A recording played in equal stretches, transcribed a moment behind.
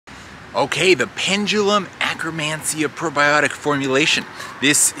Okay, the Pendulum Akkermansia probiotic formulation.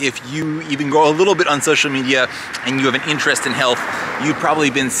 This, if you even go a little bit on social media and you have an interest in health, you've probably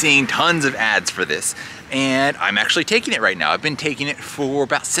been seeing tons of ads for this. And I'm actually taking it right now. I've been taking it for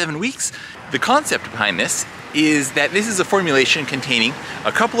about 7 weeks. The concept behind this is that this is a formulation containing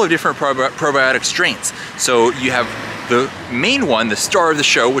a couple of different probiotic strains. So you have the main one, the star of the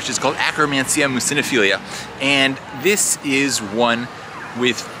show, which is called Akkermansia muciniphila. And this is one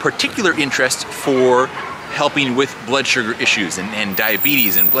with particular interest for helping with blood sugar issues and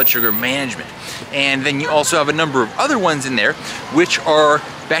diabetes and blood sugar management. And then you also have a number of other ones in there, which are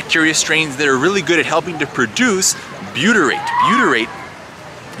bacteria strains that are really good at helping to produce butyrate. Butyrate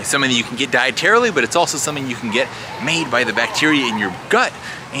is something that you can get dietarily, but it's also something you can get made by the bacteria in your gut.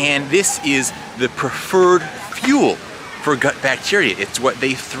 And this is the preferred fuel for gut bacteria. It's what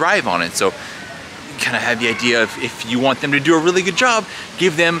they thrive on. And so kind of have the idea of, if you want them to do a really good job,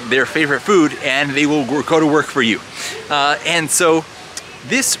 give them their favorite food and they will go to work for you. And so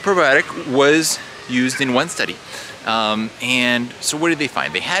this probiotic was used in one study. And so what did they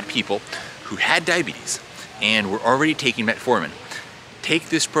find? They had people who had diabetes and were already taking metformin take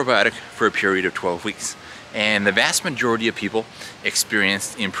this probiotic for a period of 12 weeks. And the vast majority of people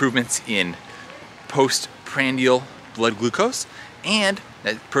experienced improvements in postprandial blood glucose, and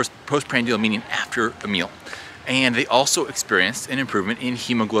postprandial meaning after a meal. And they also experienced an improvement in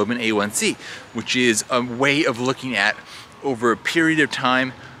hemoglobin A1c, which is a way of looking at, over a period of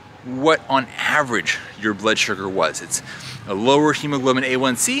time, what on average your blood sugar was. It's a lower hemoglobin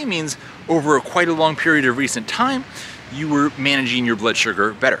A1c means over quite a long period of recent time, you were managing your blood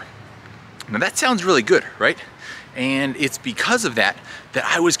sugar better. Now that sounds really good, right? And it's because of that that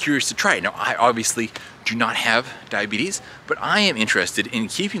I was curious to try it. Now, I obviously do not have diabetes, but I am interested in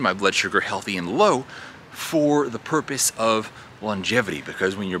keeping my blood sugar healthy and low for the purpose of longevity,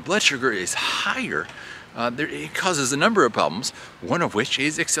 because when your blood sugar is higher, it causes a number of problems, one of which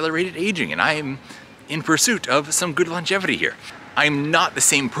is accelerated aging, and I am in pursuit of some good longevity here. I'm not the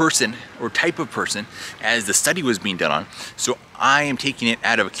same person or type of person as the study was being done on, so I am taking it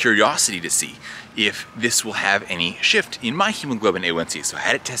out of a curiosity to see if this will have any shift in my hemoglobin A1c. So I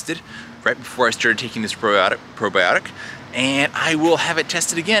had it tested right before I started taking this probiotic, and I will have it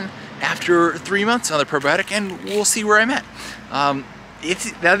tested again after 3 months on the probiotic, and we'll see where I'm at. Now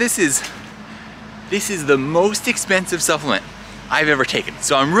this is the most expensive supplement I've ever taken,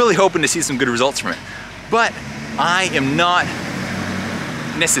 so I'm really hoping to see some good results from it. But I am not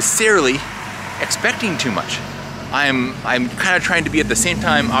necessarily expecting too much. I'm kind of trying to be at the same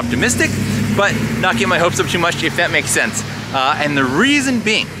time optimistic, but not get my hopes up too much, if that makes sense. And the reason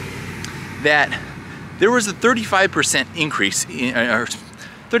being that there was a 35% increase, or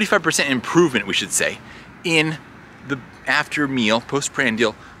 35% improvement, we should say, in the after meal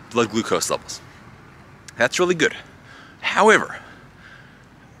postprandial blood glucose levels. That's really good. However,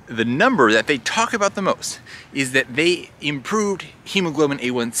 the number that they talk about the most is that they improved hemoglobin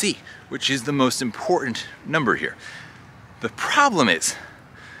A1c, which is the most important number here. The problem is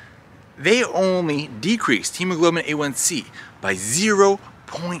they only decreased hemoglobin A1c by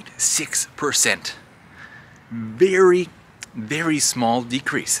 0.6%. Very, very small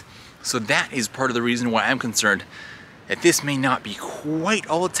decrease. So that is part of the reason why I'm concerned that this may not be quite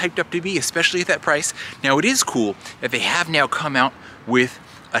all it's hyped up to be, especially at that price. Now, it is cool that they have now come out with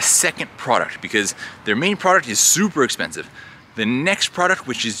a second product, because their main product is super expensive. The next product,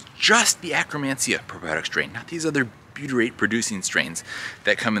 which is just the Akkermansia probiotic strain, not these other butyrate producing strains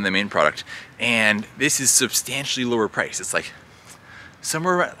that come in the main product, and this is substantially lower price. It's like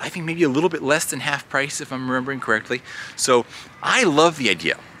somewhere, I think maybe a little bit less than half price, if I'm remembering correctly. So I love the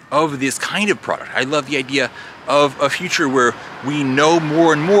idea of this kind of product. I love the idea of a future where we know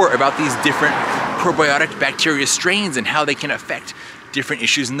more and more about these different probiotic bacteria strains and how they can affect different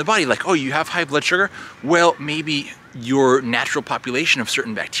issues in the body. Like, oh, you have high blood sugar? Well, maybe your natural population of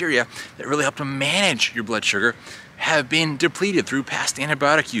certain bacteria that really help to manage your blood sugar have been depleted through past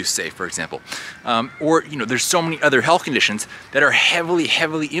antibiotic use, say, for example. Or, there's so many other health conditions that are heavily,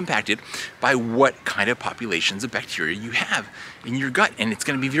 heavily impacted by what kind of populations of bacteria you have in your gut. And it's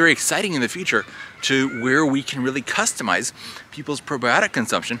going to be very exciting in the future to where we can really customize people's probiotic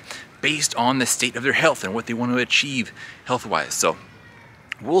consumption based on the state of their health and what they want to achieve health-wise. So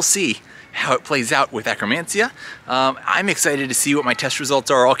we'll see how it plays out with Akkermansia. I'm excited to see what my test results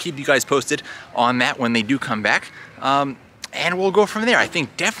are. I'll keep you guys posted on that when they do come back. And we'll go from there. I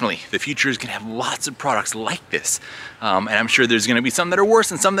think definitely the future is gonna have lots of products like this. And I'm sure there's gonna be some that are worse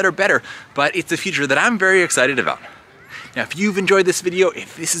and some that are better, but it's a future that I'm very excited about. Now, if you've enjoyed this video,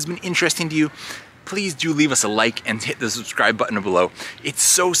 if this has been interesting to you, please do leave us a like and hit the subscribe button below. It's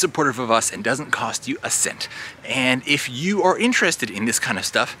so supportive of us and doesn't cost you a cent. And if you are interested in this kind of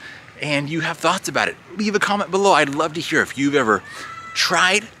stuff and you have thoughts about it, leave a comment below. I'd love to hear if you've ever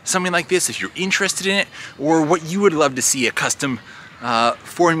tried something like this, if you're interested in it, or what you would love to see a custom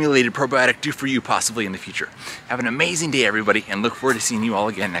formulated probiotic do for you possibly in the future. Have an amazing day, everybody, and look forward to seeing you all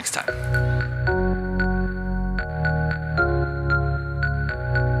again next time.